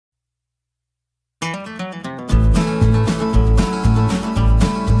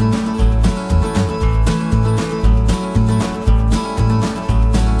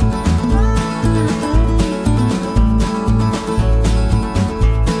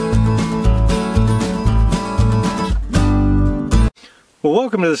Well,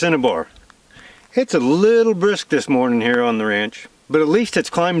 welcome to the Cinnabar. It's a little brisk this morning here on the ranch, but at least it's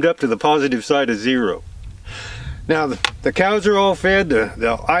climbed up to the positive side of 0. Now the cows are all fed,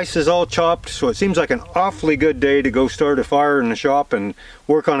 the ice is all chopped, so it seems like an awfully good day to go start a fire in the shop and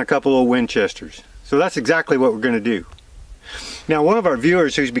work on a couple of Winchesters. So that's exactly what we're going to do. Now, one of our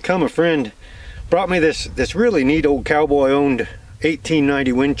viewers who's become a friend brought me this really neat old cowboy owned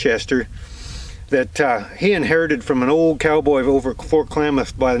 1890 Winchester that he inherited from an old cowboy over at Fort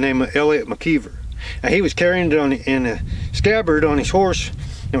Klamath by the name of Elliot McKeever. And he was carrying it in a scabbard on his horse,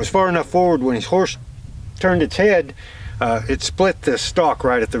 and it was far enough forward when his horse turned its head, it split the stock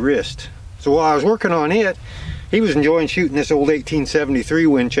right at the wrist. So while I was working on it, he was enjoying shooting this old 1873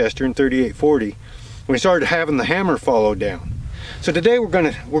 Winchester in 3840. We started having the hammer follow down. So today we're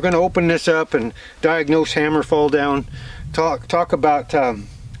gonna open this up and diagnose hammer fall down, talk about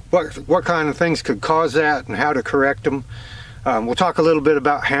what kind of things could cause that and how to correct them. We'll talk a little bit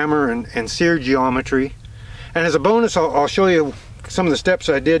about hammer and sear geometry. And as a bonus, I'll show you some of the steps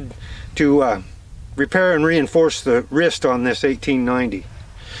I did to repair and reinforce the wrist on this 1890.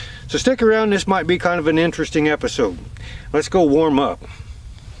 So stick around, this might be kind of an interesting episode. Let's go warm up.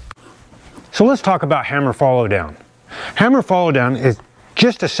 So let's talk about hammer follow down. Hammer follow down is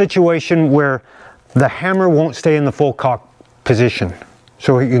just a situation where the hammer won't stay in the full cock position.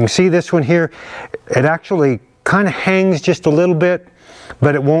 So you can see this one here, it actually kind of hangs just a little bit,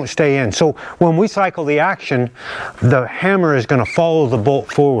 but it won't stay in. So when we cycle the action, the hammer is going to follow the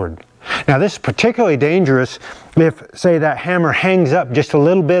bolt forward. Now this is particularly dangerous if, say, that hammer hangs up just a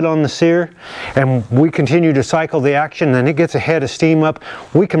little bit on the sear and we continue to cycle the action, then it gets a head of steam up.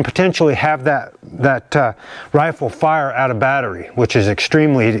 We can potentially have that rifle fire out of battery, which is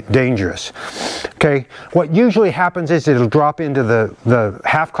extremely dangerous. Okay, what usually happens is it'll drop into the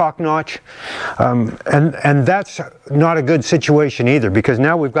half cock notch, and that's not a good situation either, because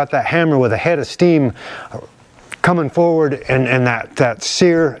now we've got that hammer with a head of steam coming forward and that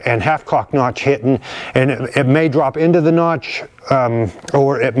sear and half cock notch hitting, and it may drop into the notch,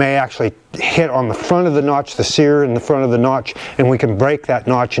 or it may actually hit on the front of the notch, the sear in the front of the notch, and we can break that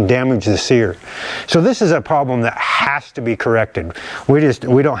notch and damage the sear. So this is a problem that has to be corrected. We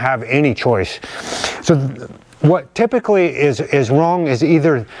don't have any choice. So what typically is wrong is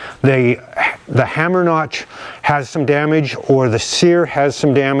either the hammer notch has some damage, or the sear has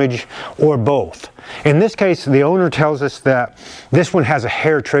some damage, or both. In this case, the owner tells us that this one has a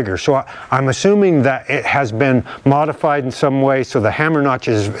hair trigger, so I'm assuming that it has been modified in some way, so the hammer notch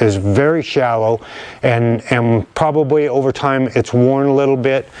is very shallow, and probably over time it's worn a little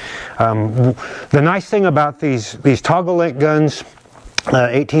bit. The nice thing about these toggle link guns,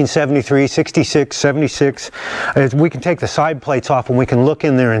 1873, 66, 76, is we can take the side plates off and we can look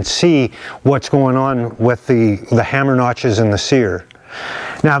in there and see what's going on with the hammer notches and the sear.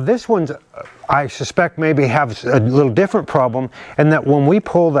 Now this one's, I suspect, maybe has a little different problem, in that when we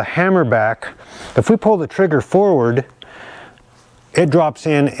pull the hammer back, if we pull the trigger forward, it drops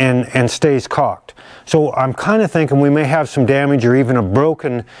in and stays cocked. So I'm kind of thinking we may have some damage or even a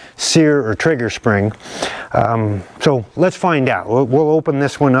broken sear or trigger spring. So let's find out. We'll open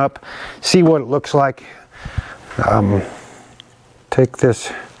this one up, see what it looks like. Take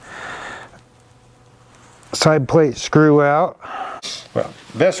this side plate screw out. Well,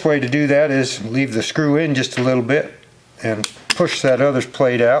 best way to do that is leave the screw in just a little bit and push that other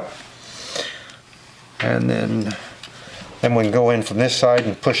plate out, and then we can go in from this side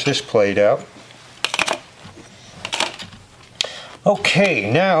and push this plate out.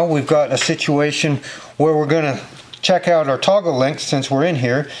 Okay, now we've got a situation where we're going to check out our toggle links since we're in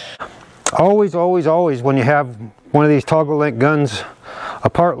here. Always when you have one of these toggle link guns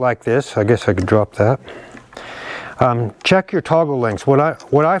apart like this, I guess I could drop that. Check your toggle links. What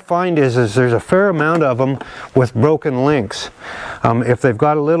I find is there's a fair amount of them with broken links. If they've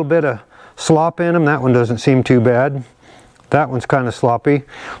got a little bit of slop in them, that one doesn't seem too bad. That one's kind of sloppy.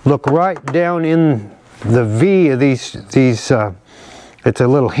 Look right down in the V of these it's a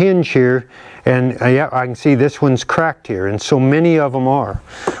little hinge here, and yeah, I can see this one's cracked here, and so many of them are.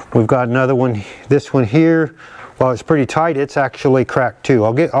 We've got another one, this one here. While it's pretty tight, it's actually cracked too.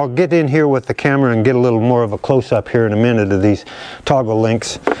 I'll get in here with the camera and get a little more of a close-up here in a minute of these toggle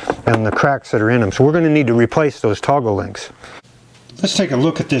links and the cracks that are in them. So we're going to need to replace those toggle links. Let's take a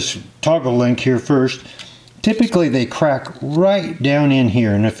look at this toggle link here first. Typically they crack right down in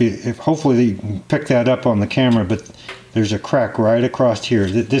here, and if hopefully you can pick that up on the camera, but there's a crack right across here.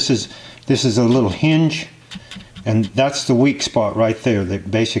 This is a little hinge, and that's the weak spot right there. That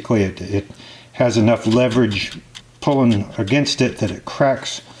basically it has enough leverage pulling against it that it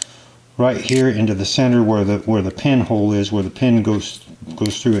cracks right here into the center where the pin hole is, where the pin goes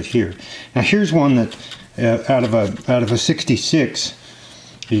through it here. Now here's one that out of a 66,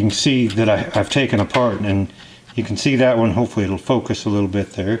 you can see that I've taken apart, and you can see that one. Hopefully it'll focus a little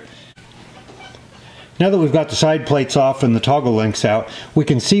bit there. Now that we've got the side plates off and the toggle links out, we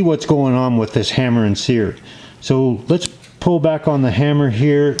can see what's going on with this hammer and sear. So let's pull back on the hammer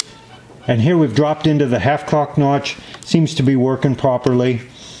here, and here we've dropped into the half cock notch. Seems to be working properly.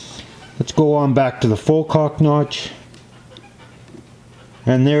 Let's go on back to the full cock notch,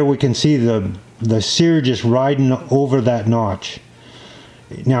 and there we can see the sear just riding over that notch.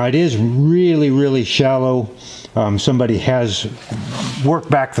 Now it is really shallow. Somebody has worked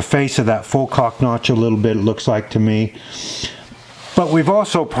back the face of that full cock notch a little bit, it looks like to me. But we've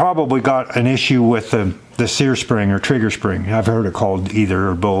also probably got an issue with the sear spring or trigger spring. I've heard it called either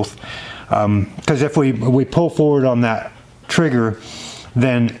or both. Because if we pull forward on that trigger,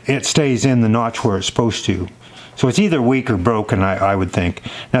 then it stays in the notch where it's supposed to. So it's either weak or broken, I would think.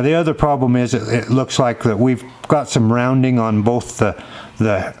 Now the other problem is it looks like that we've got some rounding on both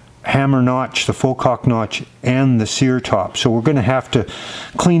the hammer notch, the full cock notch, and the sear top. So we're going to have to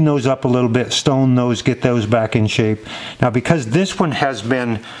clean those up a little bit, stone those, get those back in shape. Now because this one has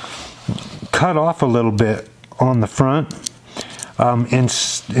been cut off a little bit on the front, in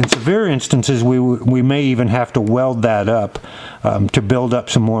severe instances we may even have to weld that up to build up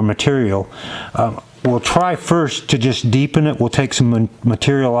some more material. We'll try first to just deepen it. We'll take some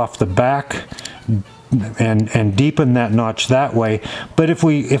material off the back and deepen that notch that way. But if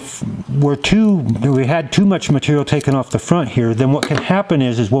we had too much material taken off the front here, then what can happen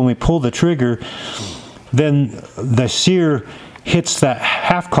is when we pull the trigger, then the sear hits that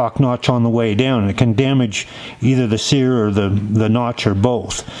half cock notch on the way down. It can damage either the sear or the notch or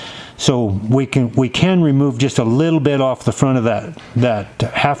both. So we can remove just a little bit off the front of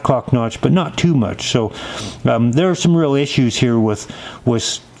that half cock notch, but not too much. So there are some real issues here with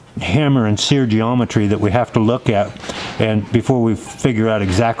hammer and sear geometry that we have to look at, and before we figure out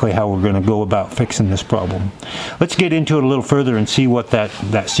exactly how we're going to go about fixing this problem. Let's get into it a little further and see what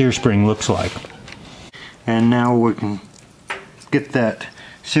that sear spring looks like. And now we can get that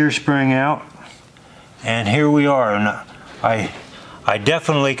sear spring out, and here we are. And I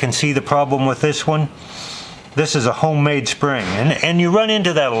definitely can see the problem with this one. This is a homemade spring, and you run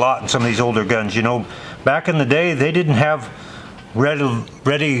into that a lot in some of these older guns. You know, back in the day they didn't have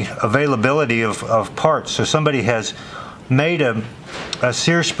ready availability of parts, so somebody has made a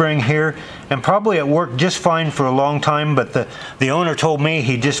sear spring here, and probably it worked just fine for a long time, but the owner told me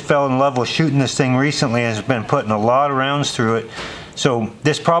he just fell in love with shooting this thing recently and has been putting a lot of rounds through it. So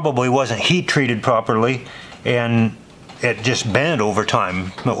this probably wasn't heat treated properly, and it just bent over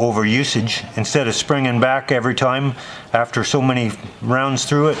time, over usage. Instead of springing back every time after so many rounds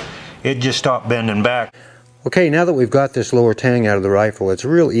through it, it just stopped bending back. Okay, now that we've got this lower tang out of the rifle, it's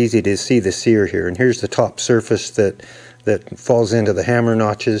real easy to see the sear here. And here's the top surface that falls into the hammer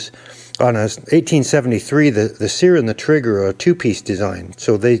notches. On a 1873, the sear and the trigger are a two-piece design.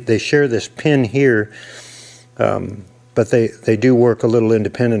 So they share this pin here, but they do work a little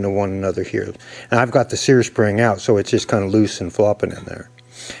independent of one another here. And I've got the sear spring out, so it's just kind of loose and flopping in there.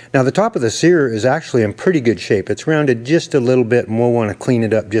 Now the top of the sear is actually in pretty good shape. It's rounded just a little bit, and we'll want to clean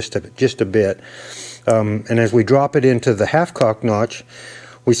it up just a bit. And as we drop it into the half cock notch,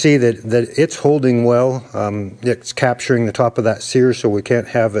 we see that it's holding well. It's capturing the top of that sear, so we can't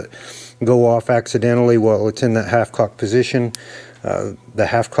have it go off accidentally while it's in that half cock position. The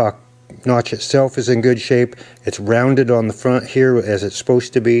half cock notch itself is in good shape. It's rounded on the front here as it's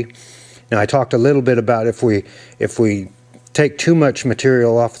supposed to be. Now I talked a little bit about if we take too much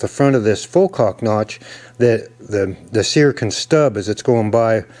material off the front of this full cock notch, that the sear can stub as it's going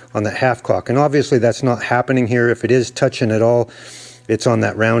by on that half cock. And obviously that's not happening here. If it is touching at all, it's on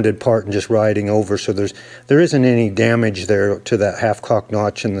that rounded part and just riding over. So there isn't any damage there to that half cock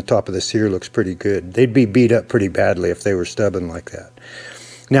notch, and the top of the sear looks pretty good. They'd be beat up pretty badly if they were stubbing like that.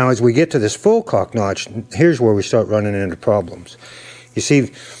 Now as we get to this full cock notch, here's where we start running into problems. You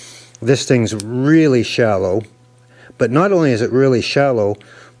see, this thing's really shallow. But not only is it really shallow,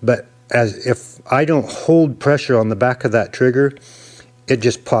 but as if I don't hold pressure on the back of that trigger, it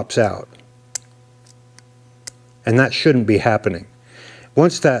just pops out. And that shouldn't be happening.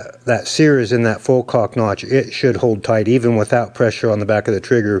 Once that sear is in that full cock notch, it should hold tight even without pressure on the back of the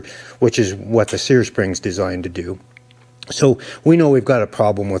trigger, which is what the sear spring's designed to do. So we know we've got a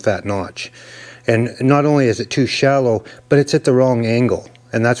problem with that notch. And not only is it too shallow, but it's at the wrong angle.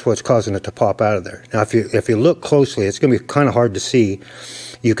 And that's what's causing it to pop out of there. Now, if you look closely, it's going to be kind of hard to see.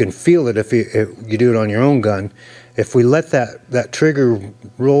 You can feel it if you do it on your own gun, if we let that trigger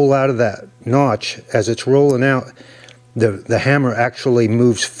roll out of that notch, as it's rolling out, the hammer actually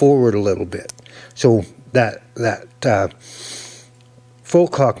moves forward a little bit. So that full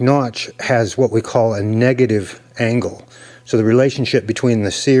cock notch has what we call a negative angle. So the relationship between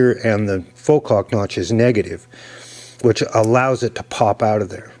the Sear and the full cock notch is negative, which allows it to pop out of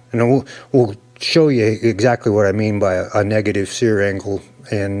there. And we'll show you exactly what I mean by a negative Sear angle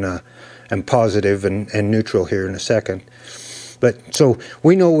and positive and neutral here in a second. But so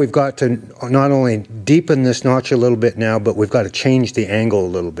we know we've got to not only deepen this notch a little bit now, but we've got to change the angle a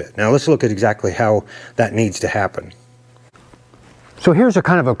little bit. Now let's look at exactly how that needs to happen. So here's a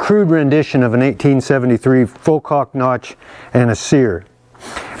kind of a crude rendition of an 1873 full cock notch and a Sear.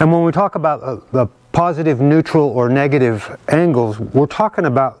 And when we talk about the positive, neutral, or negative angles, we're talking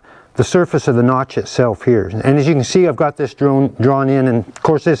about the surface of the notch itself here. And as you can see, I've got this drawn in, and of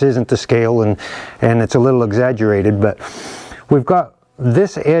course this isn't the scale, and it's a little exaggerated, but we've got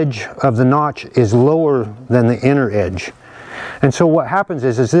this edge of the notch is lower than the inner edge. And so what happens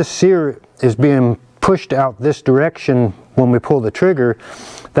is this Sear is being pushed out this direction when we pull the trigger.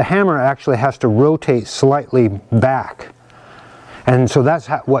 The hammer actually has to rotate slightly back. And so that's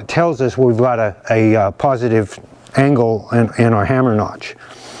what tells us we've got a positive angle in our hammer notch.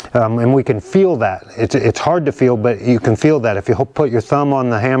 And we can feel that. It's hard to feel, but you can feel that. If you put your thumb on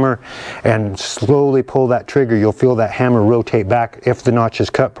the hammer and slowly pull that trigger, you'll feel that hammer rotate back if the notch is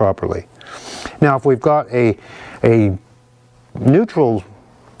cut properly. Now if we've got a neutral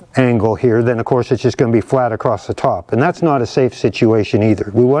angle here, then of course it's just going to be flat across the top, and that's not a safe situation either.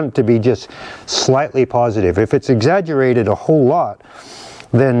 We want it to be just slightly positive. If it's exaggerated a whole lot,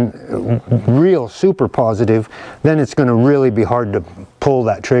 then real super positive, then it's going to really be hard to pull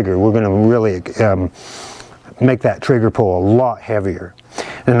that trigger. We're going to really make that trigger pull a lot heavier.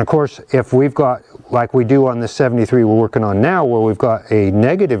 And of course, if we've got, like we do on this 73 we're working on now, where we've got a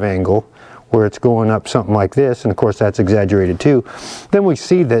negative angle where it's going up something like this, and of course that's exaggerated too, then we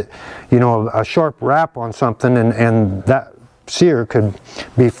see that, you know, a sharp rap on something and that Sear could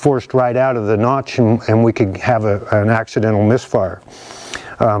be forced right out of the notch, and we could have an accidental misfire.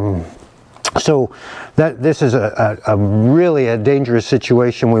 So this is a really dangerous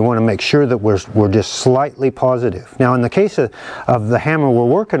situation. We want to make sure that we're just slightly positive. Now in the case of the hammer we're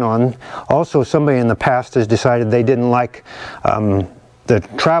working on, also somebody in the past has decided they didn't like the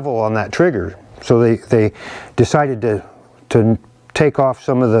travel on that trigger, so they decided to take off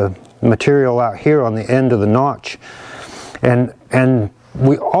some of the material out here on the end of the notch, and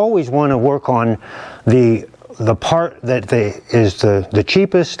we always want to work on the part that is the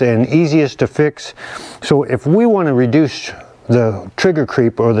cheapest and easiest to fix. So if we want to reduce the trigger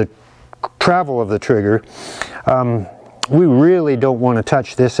creep or the travel of the trigger, we really don't want to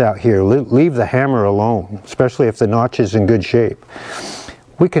touch this out here. Leave the hammer alone, especially if the notch is in good shape.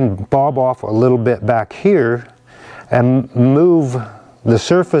 We can bob off a little bit back here and move the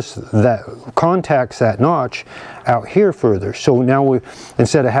surface that contacts that notch out here further. So now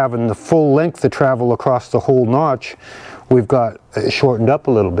instead of having the full length to travel across the whole notch, we've got it shortened up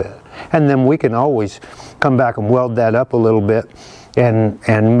a little bit. And then we can always come back and weld that up a little bit and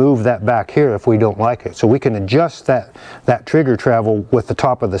move that back here if we don't like it. So we can adjust that trigger travel with the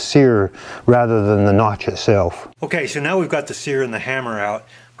top of the Sear rather than the notch itself. Okay, so now we've got the Sear and the hammer out.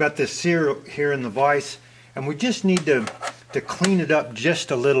 We've got the Sear here in the vise, and we just need to clean it up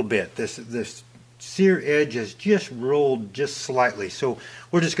just a little bit. This Sear edge is just rolled just slightly, so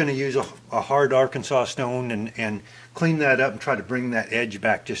we're just going to use a hard Arkansas stone and clean that up and try to bring that edge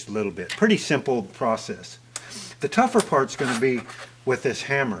back just a little bit. Pretty simple process. The tougher part's going to be with this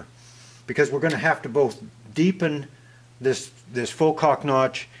hammer, because we're going to have to both deepen this full cock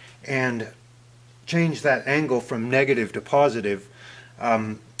notch and change that angle from negative to positive.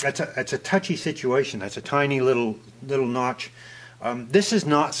 That's a touchy situation. That's a tiny little notch. This is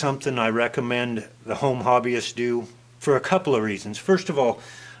not something I recommend the home hobbyists do for a couple of reasons. First of all,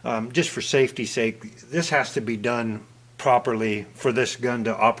 just for safety's sake, this has to be done properly for this gun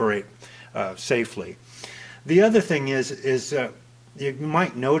to operate safely. The other thing is you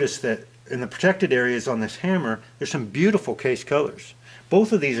might notice that in the protected areas on this hammer, there's some beautiful case colors.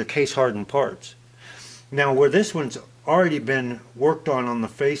 Both of these are case hardened parts. Now where this one's already been worked on the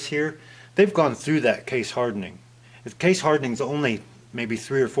face here, they've gone through that case hardening. The case hardening is only maybe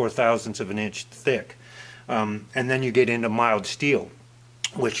 3 or 4 thousandths of an inch thick, and then you get into mild steel,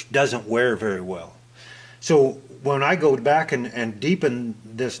 which doesn't wear very well. So when I go back and deepen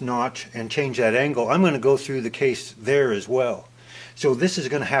this notch and change that angle, I'm going to go through the case there as well. So this is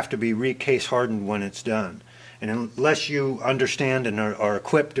going to have to be re-case hardened when it's done. And unless you understand and are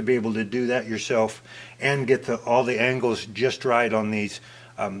equipped to be able to do that yourself and get all the angles just right on these,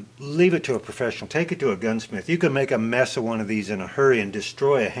 leave it to a professional. Take it to a gunsmith. You can make a mess of one of these in a hurry and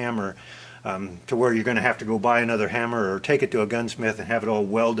destroy a hammer to where you're going to have to go buy another hammer or take it to a gunsmith and have it all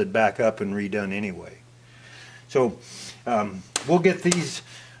welded back up and redone anyway. So we'll get these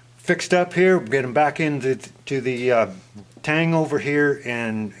fixed up here, get them back into the tang over here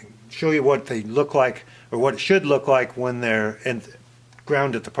and show you what they look like, or what it should look like when they're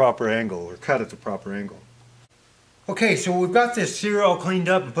ground at the proper angle or cut at the proper angle. Okay, so we've got this sear all cleaned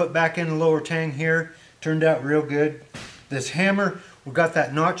up and put back in the lower tang here. Turned out real good. This hammer, we've got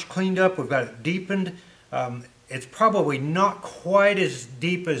that notch cleaned up, we've got it deepened. It's probably not quite as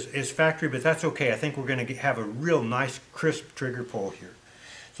deep as factory, but that's okay. I think we're going to have a real nice crisp trigger pull here.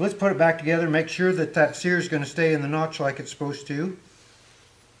 So let's put it back together, make sure that that sear is going to stay in the notch like it's supposed to.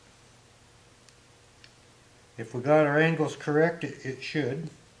 If we got our angles correct, it should.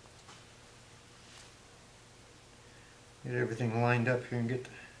 Get everything lined up here and get the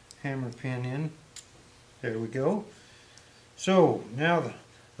hammer pin in. There we go. So now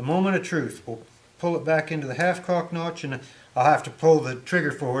the moment of truth. We'll pull it back into the half cock notch, and I'll have to pull the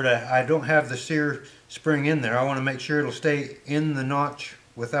trigger forward. I don't have the sear spring in there. I want to make sure it'll stay in the notch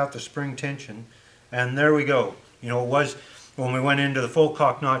without the spring tension. And there we go. You know, it was when we went into the full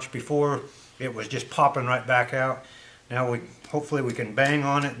cock notch before, it was just popping right back out. Now hopefully we can bang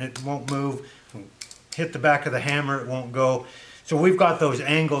on it and it won't move. Hit the back of the hammer, it won't go. So we've got those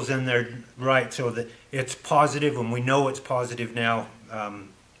angles in there right so that it's positive, and we know it's positive now,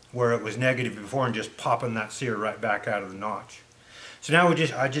 where it was negative before, and just popping that sear right back out of the notch. So now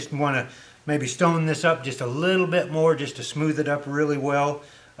I just want to maybe stone this up just a little bit more just to smooth it up really well.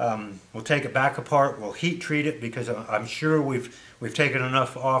 We'll take it back apart, we'll heat treat it, because I'm sure we've taken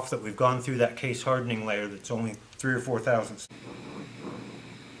enough off that we've gone through that case hardening layer that's only 3 or 4 thousandths.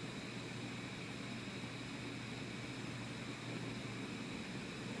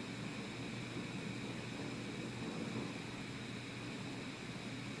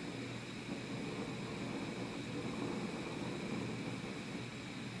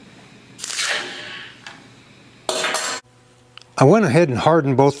 I went ahead and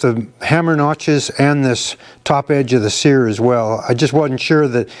hardened both the hammer notches and this top edge of the sear as well. I just wasn't sure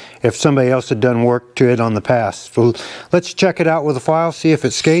that if somebody else had done work to it on the past. So let's check it out with a file, see if it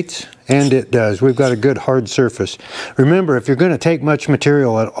skates, and it does. We've got a good hard surface. Remember, if you're going to take much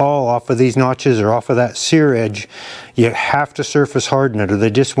material at all off of these notches or off of that sear edge, you have to surface harden it, or they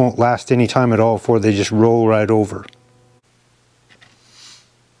just won't last any time at all before they just roll right over.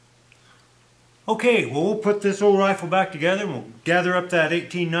 Okay, well, we'll put this old rifle back together and we'll gather up that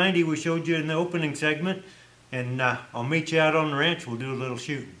 1890 we showed you in the opening segment, and I'll meet you out on the ranch. We'll do a little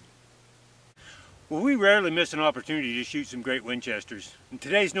shooting. Well, we rarely miss an opportunity to shoot some great Winchesters, and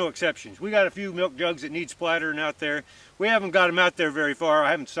today's no exceptions. We got a few milk jugs that need splattering out there. We haven't got them out there very far.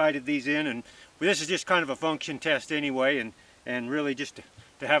 I haven't sighted these in, and this is just kind of a function test anyway, and really just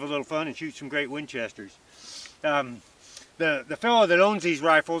to have a little fun and shoot some great Winchesters. The fellow that owns these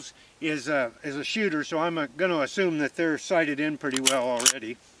rifles is a shooter, so I'm going to assume that they're sighted in pretty well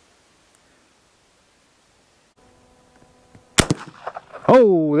already.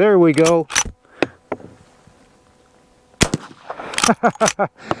 Oh, there we go.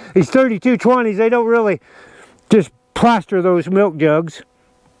 These 3220s, they don't really just plaster those milk jugs.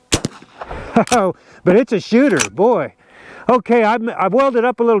 But it's a shooter, boy. Okay, I've welded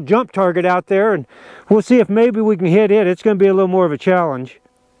up a little jump target out there, and we'll see if maybe we can hit it. It's going to be a little more of a challenge.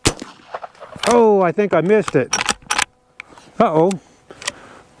 Oh, I think I missed it. Uh-oh.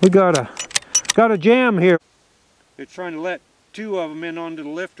 We got a jam here. It's trying to let 2 of them in onto the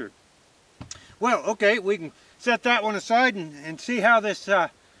lifter. Well, okay, we can set that one aside and see how this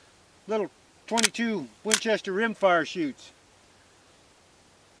little 22 Winchester rimfire shoots.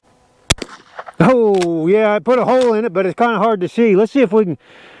 Oh, yeah, I put a hole in it, but it's kind of hard to see. Let's see if we can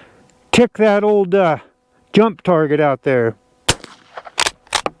tick that old jump target out there.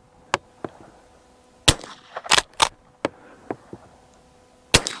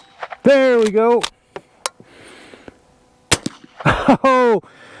 There we go. Oh,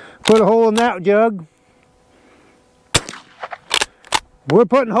 put a hole in that jug. We're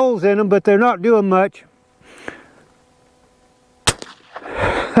putting holes in them, but they're not doing much.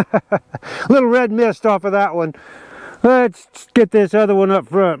 Little red mist off of that one. Let's get this other one up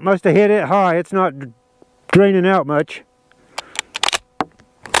front. Must have hit it high. It's not draining out much.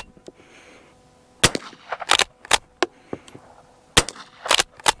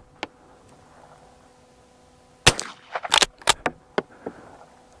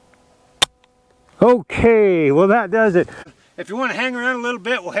 Okay, well that does it. If you want to hang around a little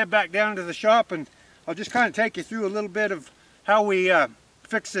bit, we'll head back down to the shop and I'll just kind of take you through a little bit of how we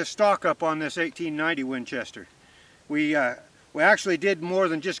fixed this stock up on this 1890 Winchester. We actually did more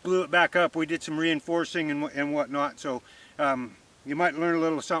than just glue it back up. We did some reinforcing and whatnot, so you might learn a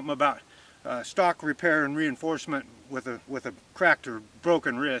little something about stock repair and reinforcement with a cracked or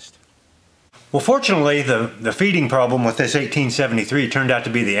broken wrist. Well, fortunately, the feeding problem with this 1873 turned out to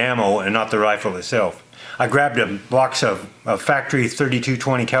be the ammo and not the rifle itself. I grabbed a box of factory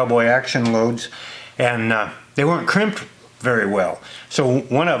 3220 Cowboy Action loads, and they weren't crimped very well. So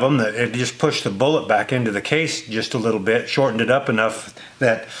one of them, it just pushed the bullet back into the case just a little bit, shortened it up enough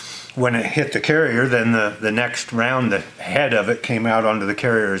that when it hit the carrier, then the next round, the head of it came out onto the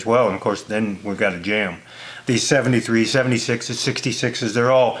carrier as well, and of course then we've got a jam. These 73s, 76s, 66s,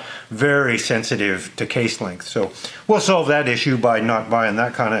 they're all very sensitive to case length. So we'll solve that issue by not buying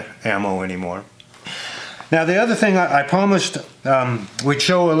that kind of ammo anymore. Now the other thing I promised we'd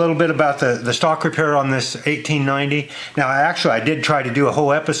show a little bit about the stock repair on this 1890. Now I did try to do a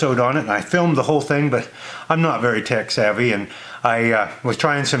whole episode on it and I filmed the whole thing, but I'm not very tech savvy, and I was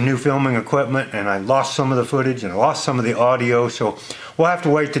trying some new filming equipment and I lost some of the footage and I lost some of the audio, so we'll have to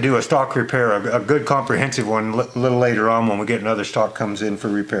wait to do a stock repair, a good comprehensive one, a little later on when we get another stock comes in for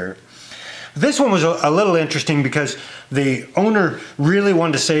repair. This one was a little interesting because the owner really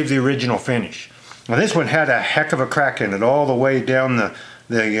wanted to save the original finish. Now this one had a heck of a crack in it all the way down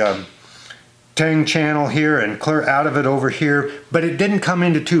the tang channel here and clear out of it over here, but it didn't come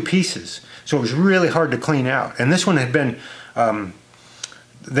into two pieces, so it was really hard to clean out. And this one had been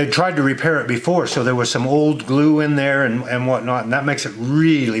they tried to repair it before, so there was some old glue in there and whatnot, and that makes it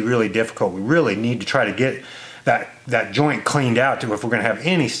really difficult. We really need to try to get that joint cleaned out if we're going to have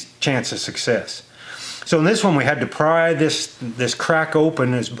any chance of success. So in this one we had to pry this crack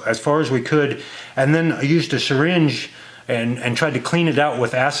open as far as we could, and then I used a syringe and tried to clean it out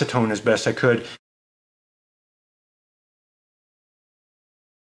with acetone as best I could.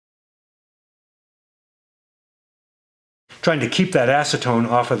 Trying to keep that acetone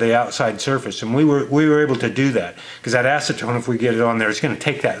off of the outside surface, and we were able to do that because that acetone, if we get it on there, it's going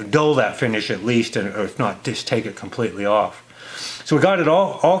to dull that finish at least, or if not, just take it completely off. So we got it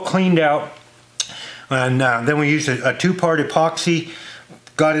all cleaned out, and then we used a two-part epoxy,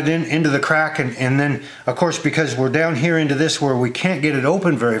 got it into the crack, and then of course because we're down here into this where we can't get it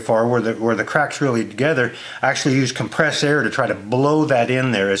open very far, where the crack's really together, I actually used compressed air to try to blow that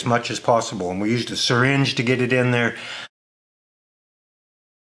in there as much as possible, and we used a syringe to get it in there.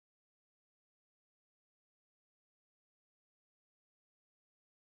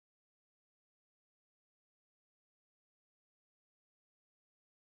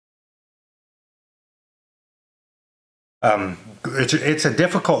 It's a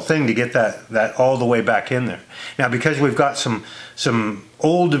difficult thing to get that all the way back in there. Now because we've got some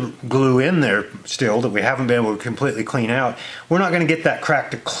old glue in there still that we haven't been able to completely clean out, we're not going to get that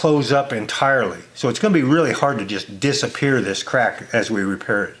crack to close up entirely. So it's going to be really hard to just disappear this crack as we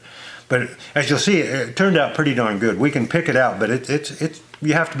repair it. But as you'll see, it turned out pretty darn good. We can pick it out, but it's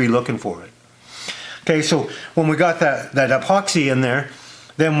you have to be looking for it. Okay, so when we got that epoxy in there,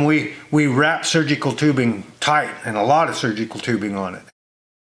 then we wrap surgical tubing tight, and a lot of surgical tubing on it.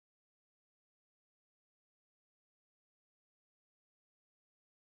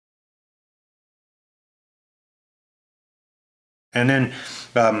 And then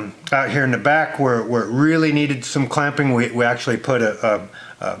out here in the back where it really needed some clamping, we actually put a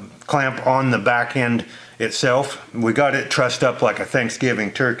clamp on the back end itself. We got it trussed up like a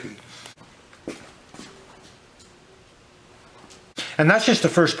Thanksgiving turkey. And that's just the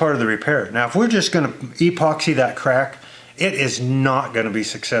first part of the repair. Now if we're just going to epoxy that crack, it is not going to be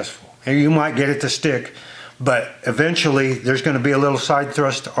successful. And you might get it to stick, but eventually there's going to be a little side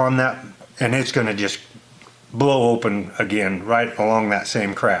thrust on that and it's going to just blow open again right along that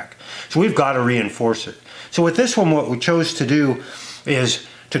same crack. So we've got to reinforce it. So with this one, what we chose to do is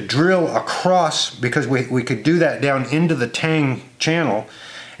to drill across, because we could do that down into the tang channel,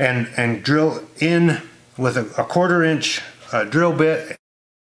 and drill in with a 1/4 inch drill bit.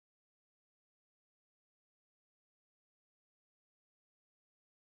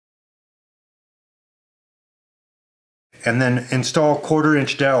 And then install 1/4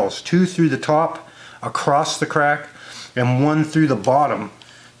 inch dowels, 2 through the top across the crack and 1 through the bottom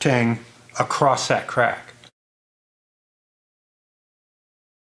tang across that crack.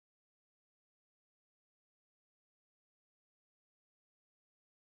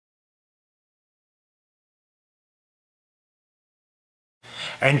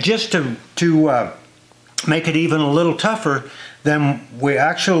 And just to make it even a little tougher, then we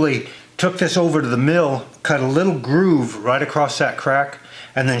actually took this over to the mill, cut a little groove right across that crack,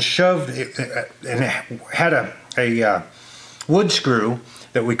 and then shoved it, and it had a wood screw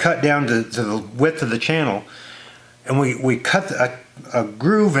that we cut down to the width of the channel, and we cut a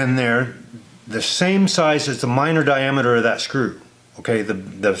groove in there the same size as the minor diameter of that screw, okay,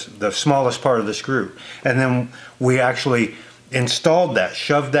 the smallest part of the screw. And then we actually installed that,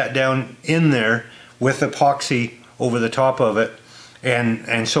 shoved that down in there with epoxy over the top of it.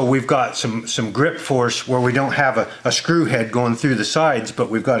 And so we've got some grip force where we don't have a screw head going through the sides,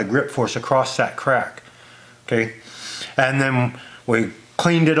 but we've got a grip force across that crack. Okay, and then we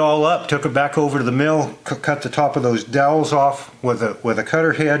cleaned it all up, took it back over to the mill, cut the top of those dowels off with a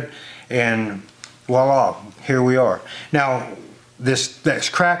cutter head, and voila, here we are. Now this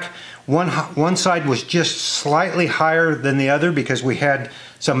crack, one side was just slightly higher than the other because we had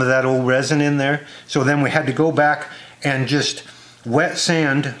some of that old resin in there. So then we had to go back and just wet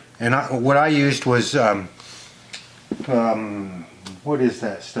sand, and what I used was what is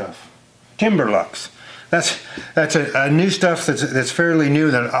that stuff? Timberlux. That's a new stuff that's fairly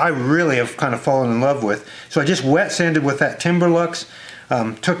new that I really have kind of fallen in love with. So I just wet sanded with that Timberlux,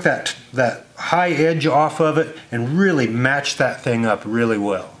 took that high edge off of it, and really matched that thing up really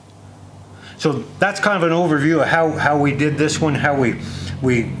well. So that's kind of an overview of how we did this one, how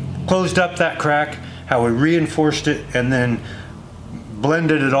we closed up that crack, how we reinforced it, and then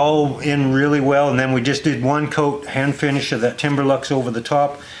blended it all in really well, and then we just did one coat hand finish of that Timberlux over the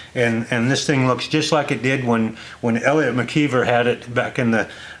top, and this thing looks just like it did when Elliot McKeever had it back in the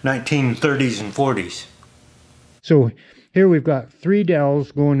 1930s and 40s. So here we've got 3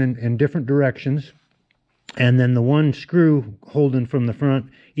 dowels going in different directions, and then the one screw holding from the front,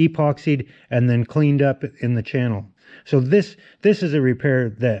 epoxied and then cleaned up in the channel. So this is a repair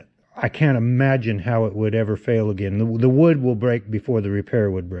that I can't imagine how it would ever fail again. The wood will break before the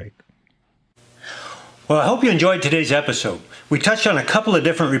repair would break. Well, I hope you enjoyed today's episode. We touched on a couple of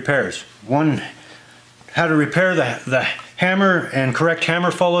different repairs. One, how to repair the hammer and correct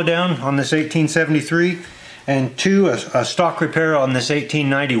hammer follow down on this 1873, and 2, a stock repair on this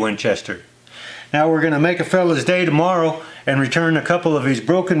 1890 Winchester. Now we're going to make a fella's day tomorrow and return a couple of his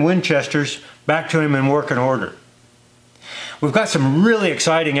broken Winchesters back to him in working order. We've got some really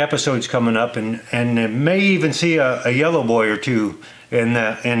exciting episodes coming up, and may even see a yellow boy or two in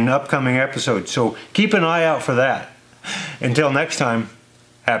upcoming episodes. So keep an eye out for that. Until next time,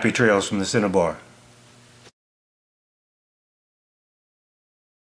 happy trails from the Cinnabar.